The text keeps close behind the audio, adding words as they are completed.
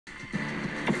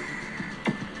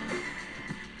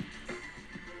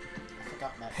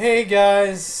Hey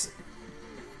guys,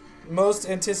 most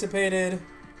anticipated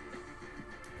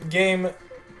game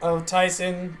of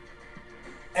Tyson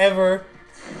ever.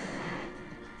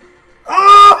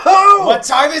 Oh! What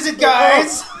time is it,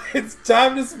 guys? It's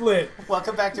time to split.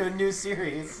 Welcome back to a new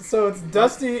series. So it's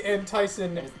Dusty and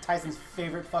Tyson. And it's Tyson's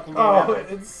favorite fucking game Oh, ever.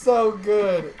 it's so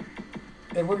good.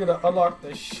 And we're gonna unlock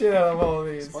the shit out of all of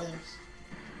these. Spoilers.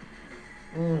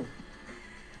 I'm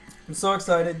so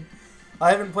excited. I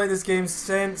haven't played this game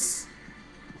since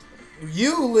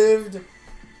you lived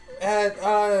at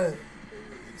the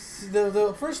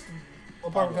first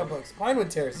apartment complex,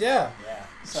 Pinewood Terrace. Yeah. Yeah.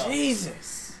 So,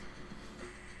 Jesus.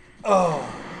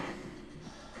 Oh.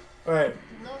 All right.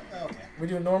 No, okay. We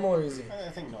doing normal or easy? I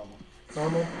think normal.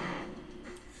 Normal.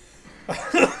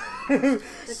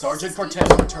 Sergeant Cortez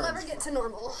We'll returns. never get to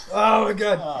normal. Oh my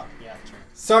God. Oh, yeah, true.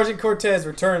 Sergeant Cortez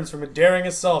returns from a daring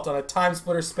assault on a time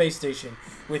splitter space station.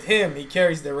 With him, he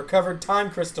carries the recovered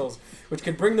time crystals, which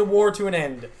could bring the war to an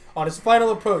end. On his final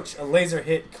approach, a laser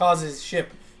hit causes his ship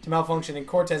to malfunction, and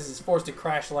Cortez is forced to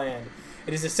crash land.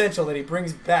 It is essential that he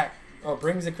brings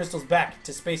the crystals back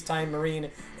to Space-Time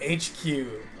Marine HQ.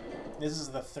 This is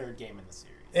the third game in the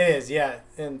series. It is, yeah,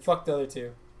 and fuck the other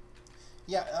two.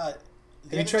 Yeah,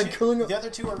 Have you tried cooling? The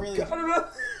other two are really... I don't know.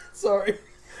 Sorry,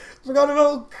 forgot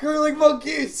about curling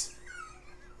monkeys.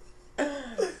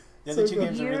 The other So two good.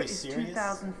 games are Year really is serious.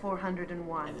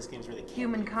 2401. And this game's really campy.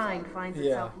 Humankind finds Yeah.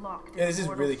 itself locked Yeah, in this a is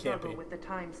mortal really struggle campy. with the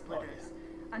time splitters.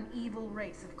 An evil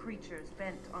race of creatures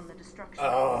bent on the destruction Oh.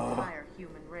 of the entire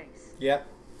human race. Yep.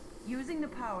 Using the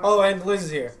power Oh, of and the Liz time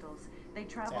is here. crystals, they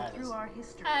travel That is- through our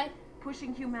history, Hi.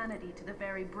 pushing humanity to the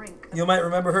very brink of You might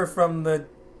remember her from the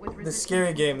with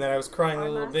scary game that I was crying our a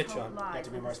little last bitch hope on. lies have to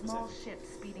be with more a small specific. ship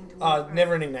speeding toward Earth.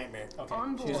 Never-Ending Nightmare. Okay.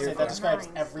 On She was board here Say for that that. describes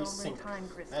 9 every stolen single... time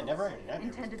crystals Man, Never-Ending Nightmare.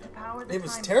 intended to power the It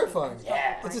was time terrifying. machine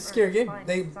Yeah. built It's a by scary Earth's game. finest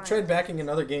They scientists. tried backing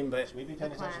another game, but Should we be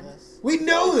paying attention to this? we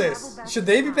know this. Travel back Should in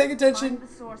they be time, paying attention? find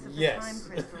the source of the Yes.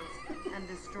 time crystals and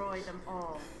destroy them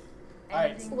all.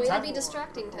 Alright, Ending Way to Time- be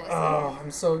distracting, Tyson. Oh,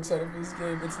 I'm so excited for this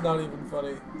game. It's not even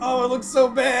funny. Oh, it looks so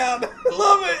bad. I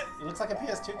love it. It looks like a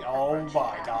PS2 game. Oh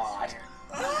my god.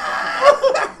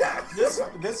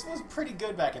 This was pretty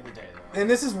good back in the day, though. And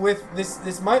this is with this.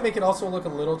 This might make it also look a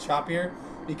little choppier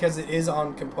because it is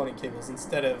on component cables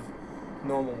instead of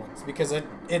normal ones. Because it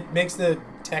makes the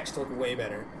text look way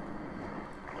better.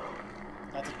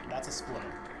 That's a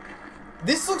splitter.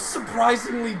 This looks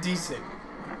surprisingly decent.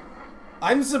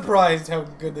 I'm surprised how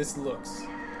good this looks.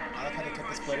 I like how they took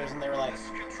the splitters and they were like,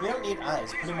 we don't need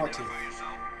eyes, put in more teeth.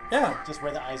 Yeah. Just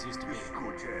where the eyes used to be.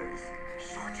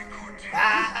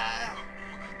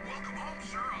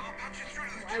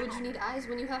 Why would you need eyes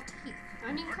when you have teeth?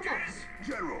 I mean, come on.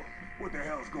 General, what the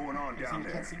hell's going on So down you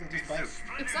there? can't see them just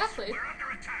bite. Exactly. We're under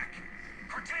attack.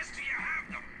 Cortez, do you have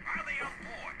them? Are they on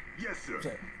board? Yes, sir.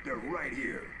 Okay. They're right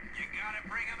here. You gotta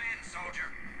bring them in, soldier.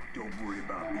 Don't worry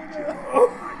about me, General.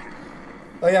 I can...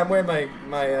 Oh yeah, I'm wearing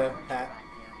my hat.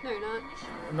 No, you're not.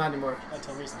 I'm not anymore.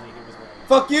 Until recently he was wearing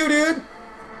Fuck you, dude.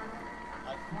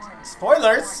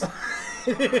 Spoilers!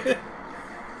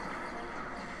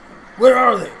 Where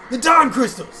are they? The time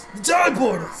crystals. The time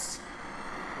portals.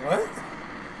 What? That's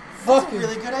a Fucking.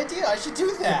 really good idea, I should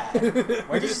do that!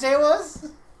 Where did you say it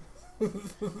was?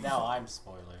 Now I'm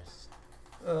spoilers.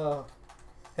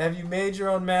 Have you made your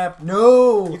own map?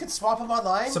 No. You can swap them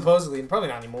online? Supposedly, and probably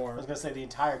not I anymore. was gonna say the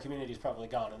entire community is probably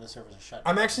gone and the servers are shut.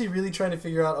 I'm actually really trying to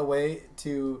figure out a way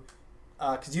to,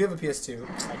 because you have a PS2,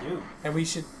 I do. and we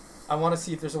should. I want to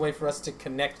see if there's a way for us to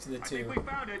connect the I think we two.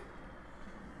 found it.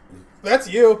 That's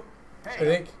you. Hey, I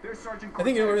think. there's Sergeant I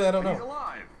think Cortez. I don't know. He's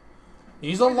alive.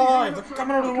 He's alive. They're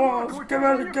coming out of the walls. Come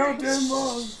out of the goddamn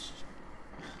walls.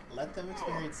 Let them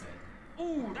experience it.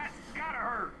 Ooh, that's gotta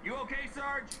hurt. You okay,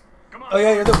 Sarge? Come on. Oh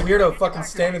yeah, you're the Sarge. weirdo fucking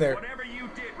standing there. Whatever you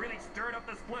did really stirred up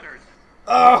the splitters.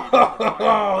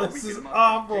 Oh, We this get is him up.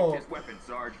 awful. Take this weapon,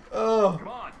 Sarge. Oh. Come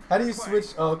on. How do you Quick.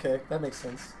 switch? Oh, okay, that makes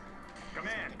sense.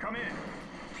 Come in.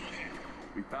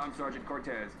 We found Sergeant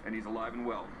Cortez, and he's alive and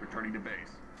well, returning to base.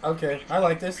 Okay, I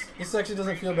like this. This actually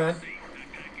doesn't feel bad.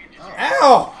 Oh.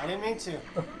 Ow! I didn't mean to.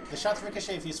 The shots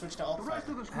ricochet if you switch to alt fire.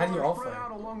 How do you alt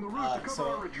fire?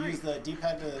 So you use the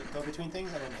D-pad to go between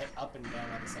things and then hit up and down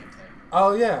on the same thing.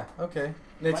 Oh yeah, okay.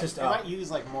 It's just it up. might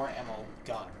use like more ammo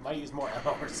gun. It might use more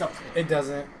ammo or something. It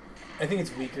doesn't. I think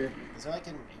it's weaker. Is there like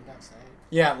an aim down sight?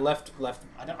 Yeah, left.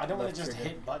 I don't want Left to just trigger.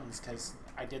 hit buttons because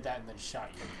I did that and then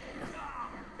shot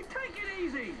you. Take it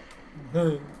easy.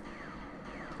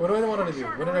 What do I want to do?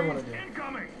 What did I want to do?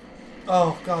 Incoming.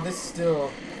 Oh god, this is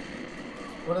still.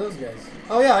 What are those guys?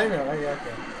 Oh yeah, I know. Yeah,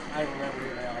 okay. I remember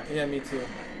who they are. Yeah, me too.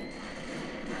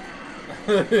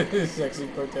 Sexy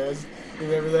Cortez.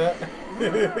 Remember that?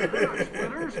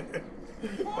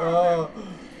 Oh,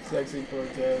 sexy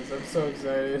Cortez. I'm so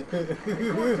excited.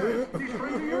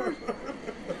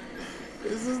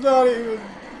 This is not even...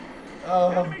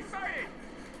 Oh. Enemy sighted!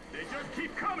 They just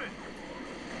keep coming!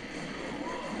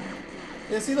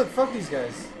 Yeah, see, look, fuck these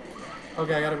guys.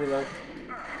 Okay, I gotta reload.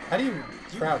 How do you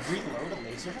crouch? Reload a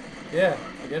laser? Yeah,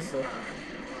 I guess so.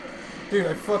 Dude,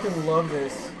 I fucking love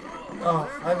this. Oh,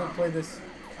 I haven't played this.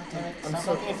 God damn it. I'm Stop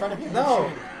so- looking in front of you. No!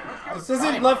 Shoot. This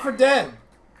isn't Left 4 Dead!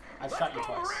 I've shot you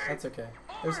twice. That's okay.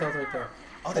 There's health right there.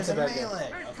 Oh, That's there's a a bad guy.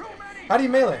 melee. Okay. How do you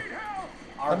melee?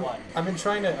 R1. I've been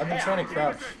trying to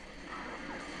crouch.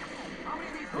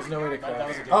 There's no way to That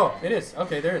was crouch. a good Oh, one. it is.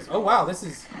 Okay, there is. Oh wow, this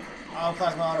is. Oh,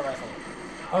 plasma auto rifle.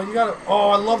 Oh, you gotta. Oh,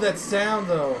 I love that sound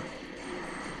though.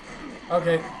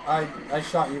 Okay, I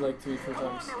shot you like 3-4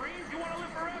 times.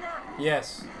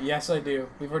 Yes, yes I do.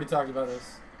 We've already talked about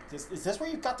this. Is this where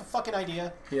you got the fucking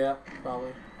idea? Yeah,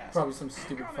 probably. Probably some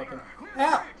stupid fucking.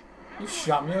 Ah! You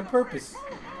shot me on purpose.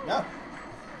 No.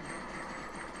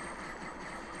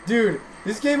 Dude,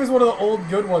 this game is one of the old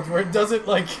good ones where it doesn't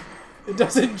like, it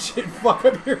doesn't shit fuck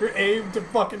up your aim to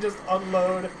fucking just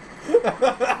unload.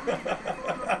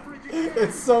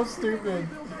 It's so stupid.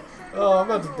 Oh, I'm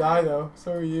about to die though.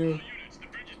 So are you.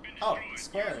 Oh,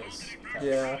 squares.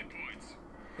 Yeah.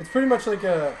 It's pretty much like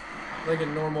a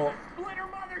normal.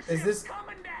 Is this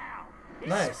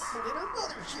nice?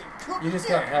 You just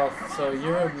got health, so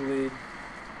you're in the lead.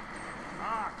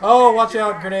 Oh, watch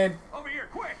out, grenade. Over here,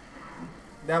 quick!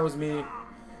 That was me.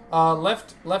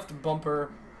 Left bumper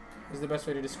is the best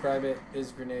way to describe it.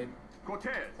 Is grenade.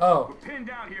 Cortez, Oh. we're pinned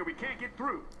down here. We can't get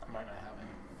through. I might not have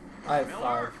any. I have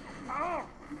Miller! 5. Oh,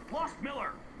 you lost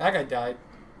Miller. That guy died.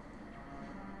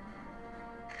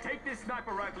 Take this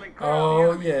sniper rifle and clear out the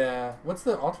Oh enemy. yeah. What's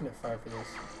the alternate fire for this?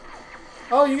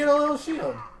 Oh, you get a little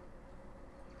shield.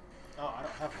 Oh, I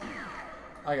don't have one.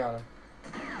 I got him.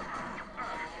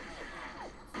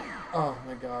 Oh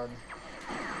my god.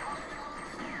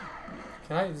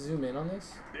 Can I zoom in on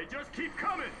this? They just keep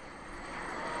coming.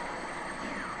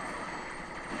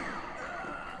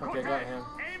 Okay, got him.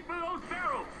 Aim for those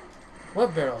barrels.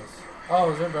 What barrels?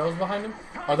 Oh, is there barrels behind him?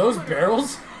 Are those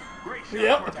barrels? Great shot.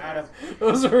 Yep. Cortez. Got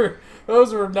him.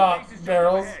 Those were not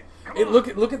barrels.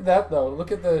 Look at that though.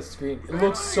 Look at the screen. It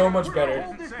looks so much better.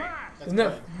 Hold this fast. That's Isn't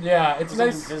that? good. Yeah, it's It's an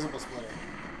nice. invisible splitter.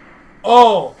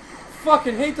 Oh,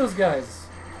 fucking hate those guys.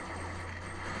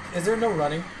 Is there no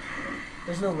running?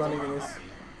 There's no running in this.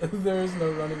 There is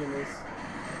no running in this.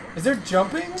 Is there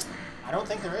jumping? I don't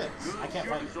think there is. I can't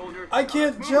find it. Soldier. I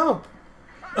can't jump.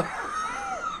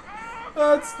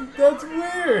 That's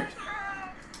weird.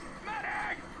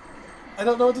 Medic! I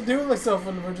don't know what to do with myself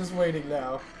when we're just waiting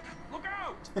now. Look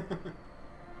out!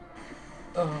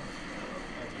 Oh. Oh,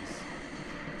 jeez.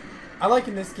 I like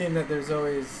in this game that there's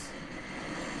always.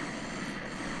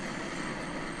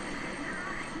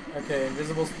 Okay,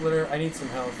 invisible splitter. I need some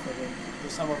health, I think.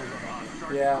 There's some over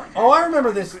here. Yeah. Oh, I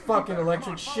remember this fucking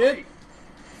electric shit.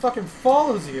 Fucking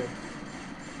follows you.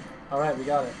 Alright, we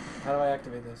got it. How do I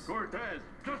activate this? Cortez,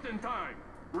 just in time.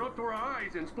 We're up to our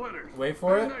eyes in splitters. Wait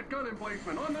for Bend it. that gun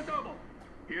emplacement on the double.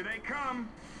 Here they come.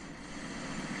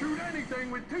 Shoot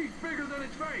anything with teeth bigger than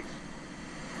its face.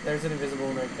 There's an invisible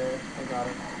one right there. I got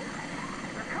it.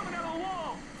 They're coming out of the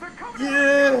wall. They're coming Yeah.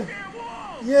 out of the damn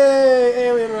wall. Yay!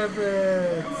 Alien Come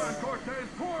reference! on, Cortez,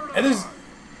 pour it And on.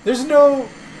 there's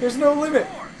no limit.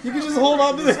 You can just hold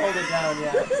on to this. Just hold it down,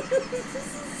 yeah. This is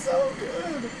so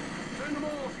good. Send them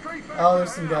all straight back Oh, to there's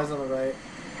the some house. guys on the right.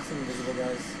 Some invisible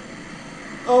guys.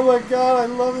 Oh my god, I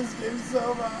love this game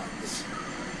so much.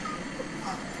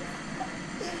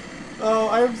 Oh,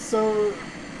 I am so...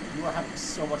 You are having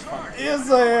so much fun. Yes,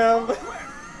 I am.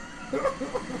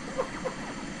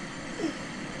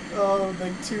 Oh,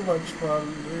 like too much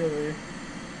fun, really.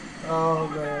 Oh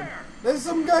man, there's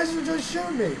some guys who just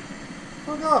showed me.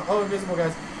 Fuck off! Oh, invisible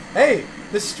guys. Hey,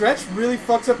 the stretch really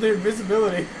fucks up their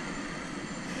invisibility.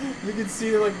 You can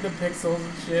see like the pixels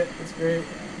and shit. It's great.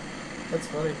 That's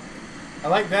funny. I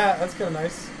like that. That's kind of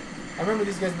nice. I remember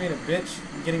these guys being a bitch,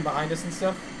 getting behind us and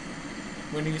stuff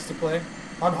when we used to play.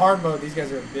 On hard mode, these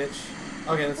guys are a bitch.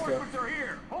 Okay, let's go. Reinforcements are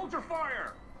here. Hold your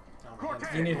fire. Oh, my Cortez,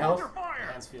 hands, Do you need hold health? your my fire.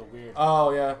 hands feel weird.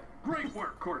 Oh yeah, Great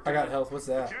work, Cortez. I got health. What's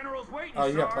that? General's waiting, Oh,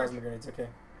 you got Sarge. plasma grenades. Okay.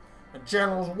 The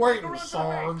general's waiting, Run the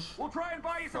Sarge. race. We'll try and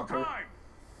buy you some Fucker. time.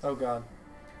 Oh god.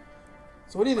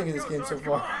 So what do you think of this game so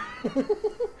far?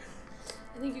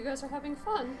 I think you guys are having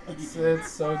fun, It's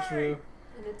so true.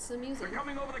 and it's amusing. They're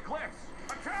coming over the cliffs.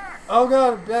 Attack! Oh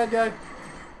god, bad guy.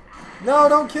 No,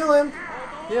 don't kill him.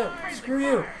 Yeah, screw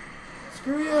you.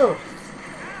 Screw you.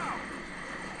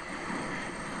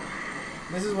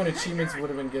 This is when achievements would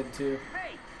have been good too.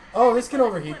 Oh, this can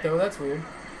overheat though. That's weird.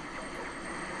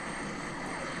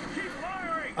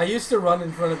 I used to run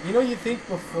in front of. You know, you think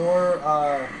before.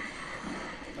 Okay,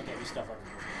 we stuff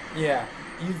over here. Yeah,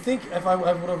 you'd think if I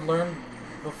would have learned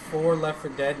before Left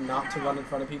 4 Dead not to run in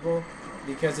front of people,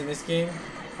 because in this game,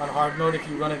 on hard mode, if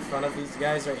you run in front of these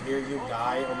guys right here, you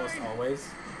die almost always.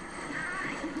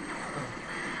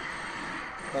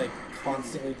 Like,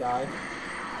 constantly die.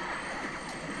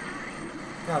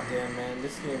 God damn, man,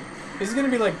 this game. This is gonna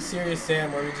be like Serious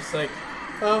Sam, where we just like,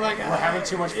 oh my god. We're having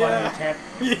too much fun and we can't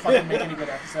fucking make any good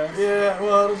episodes. Yeah,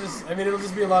 well, it'll just, I mean, it'll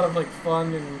just be a lot of like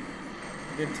fun and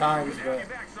good times, but.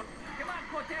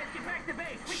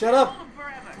 Shut up!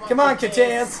 Come on,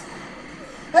 Cortez!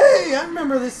 Hey, I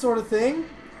remember this sort of thing.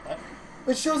 What?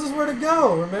 It shows us where to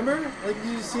go, remember? Like,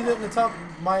 you see that in the top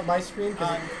my screen?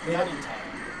 Cause Not in time.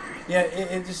 yeah,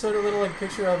 it just showed a little like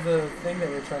picture of the thing that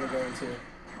we're trying to go into.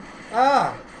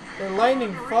 Ah! The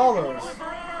lightning follows.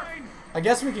 I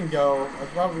guess we can go.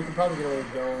 We can probably get away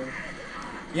with going.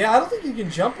 Yeah, I don't think you can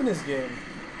jump in this game.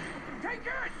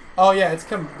 Oh yeah, it's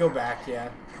go back, yeah.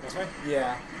 This way?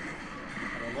 Yeah.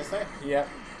 And then this way? Yep.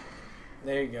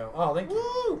 There you go. Oh, thank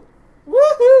you. Woo!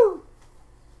 Woohoo!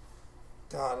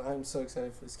 God, I'm so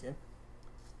excited for this game.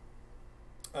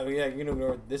 Oh yeah, you can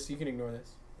ignore this. You can ignore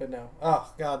this, but no.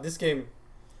 Oh God, this game.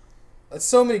 That's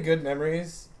so many good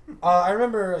memories. I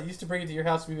remember I used to bring it to your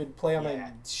house. We would play on my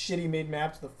Yeah. shitty made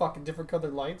maps with the fucking different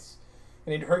colored lights,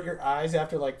 and it'd hurt your eyes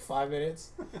after like 5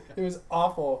 minutes. It was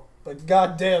awful, but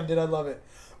goddamn, did I love it.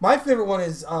 My favorite one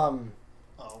is Oh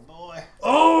boy.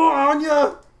 oh,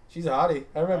 Anya. She's a hottie.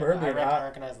 I remember her being I hot.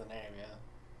 recognize the name,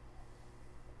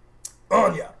 yeah.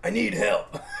 Anya, I need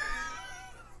help.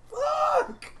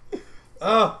 Fuck.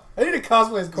 Oh, I need to cosplay as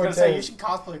I was gonna Cortez. say, you should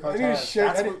cosplay I Cortez. need to shave.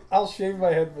 That's what- I'll shave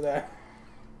my head for that.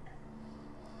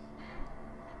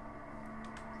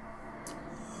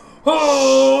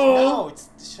 Oh! No, it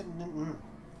shouldn't.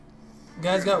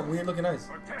 Guys got weird looking eyes.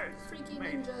 Cortez, Freaky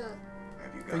mate, ninja.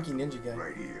 have you got Freaky them? ninja guy.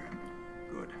 Right here.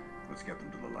 Good. Let's get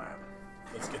them to the lab.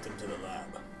 Let's get them to the lab.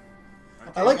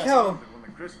 I I like think how. that when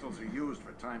the crystals are used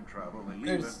for time travel, they leave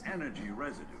There's- an energy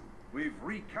residue. We've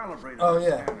recalibrated Oh, our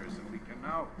yeah. scanners, and we can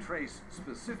now trace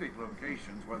specific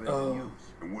locations where they've Oh. been used.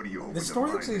 And what do you hope The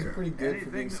story actually is pretty good for Anything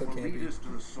being that so will lead campy. us to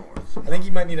the source. I think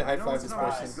you might need to high I know five it's this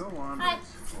not person. Go on, Hi.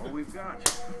 that's all we've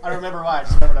got. I don't remember why. I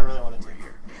just remembered I really wanted to. Over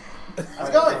here. How's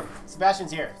it going?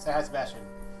 Sebastian's here. Say hi, Sebastian.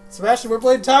 Sebastian, we're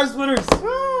playing Time Splitters.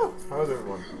 Woo! How's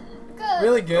everyone? Good.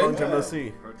 Really Long good. time no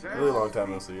see. Cortez, Really long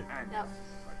time no see. Yep. our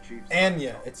chief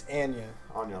Anya, it's Anya.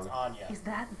 Anya. Anya. Is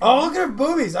that Oh, look at her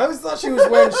boobies. I always thought she was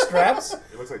wearing straps.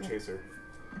 It looks like Chaser.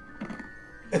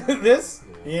 This?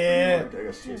 Yeah. I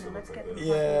guess Chaser looks like this.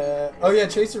 Yeah. Oh yeah,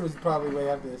 Chaser was probably way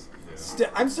after this.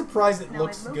 I'm surprised it Now,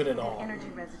 looks I've good at located all. energy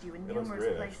residue in It looks numerous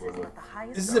great, places, actually. but the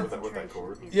highest This is a- With that concentration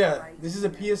cord. is Yeah, right this is a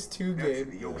here. PS2 That's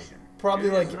game. the ocean. Probably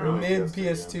It like is early mid PS2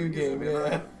 PS2 game. There.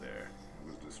 Yeah. It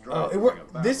was destroyed Oh, it during worked.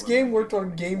 a battle This in game worked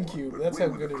on 1924, GameCube. but That's when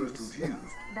how were good the it crystals is. used?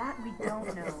 That we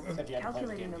don't know. Except you haven't played the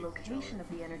Calculating the GameCube, location of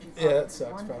the energy Yeah, that source is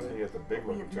sucks, one probably. thing. You got the big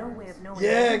We looking have no way turns. of knowing.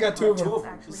 Yeah, I got two of Two them. of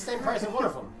them. It's the same price as one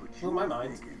of them. But Blew my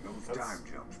mind. thinking those That's- time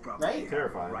jumps probably right? happened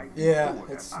Terrifying. right Yeah,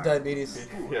 before it's that iron diabetes.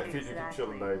 Yeah, feed you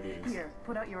children diabetes. Here,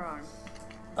 put out your arm.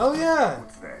 Oh yeah.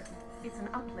 What's that? It's an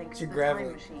uplink It's to your the grav-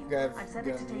 time machine. grav- I've set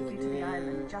it to gun, take you to the yeah.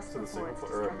 island just So the before single its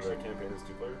player, or the destruction. campaign is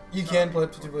 2-player. You can play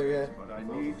up to 2-player, yeah. But I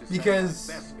need to Because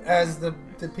send my best as the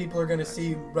people are gonna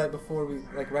see right before we,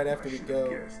 like right after we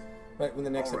go, guessed. right when the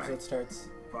next All right. episode starts.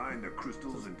 Find the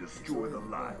crystals and destroy the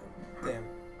lab. Damn.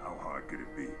 How hard could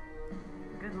it be?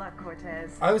 Good luck,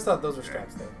 Cortez. I always thought those were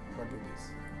straps though, or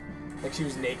boobies. Like she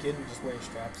was naked and just wearing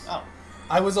straps. Oh,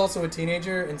 I was also a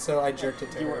teenager, and so I jerked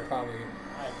it to You her. were. Probably.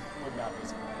 I would not be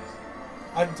surprised.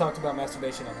 I've talked about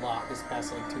masturbation a lot this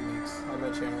past like 2 weeks on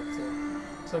my channel, so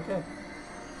it's okay.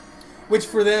 Which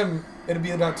for them, it'll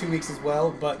be about 2 weeks as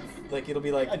well, but like it'll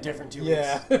be like A different 2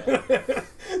 yeah.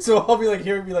 weeks. So I'll be like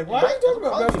here and be like, why are you talking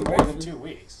about Probably more than masturbation? 2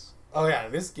 weeks. Oh yeah,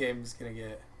 this game's gonna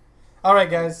get. All right,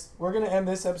 guys, we're gonna end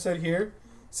this episode here.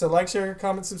 So like, share,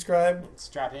 comment, subscribe.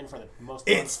 Strap in for the most.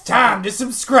 It's time to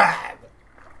subscribe.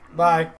 Bye.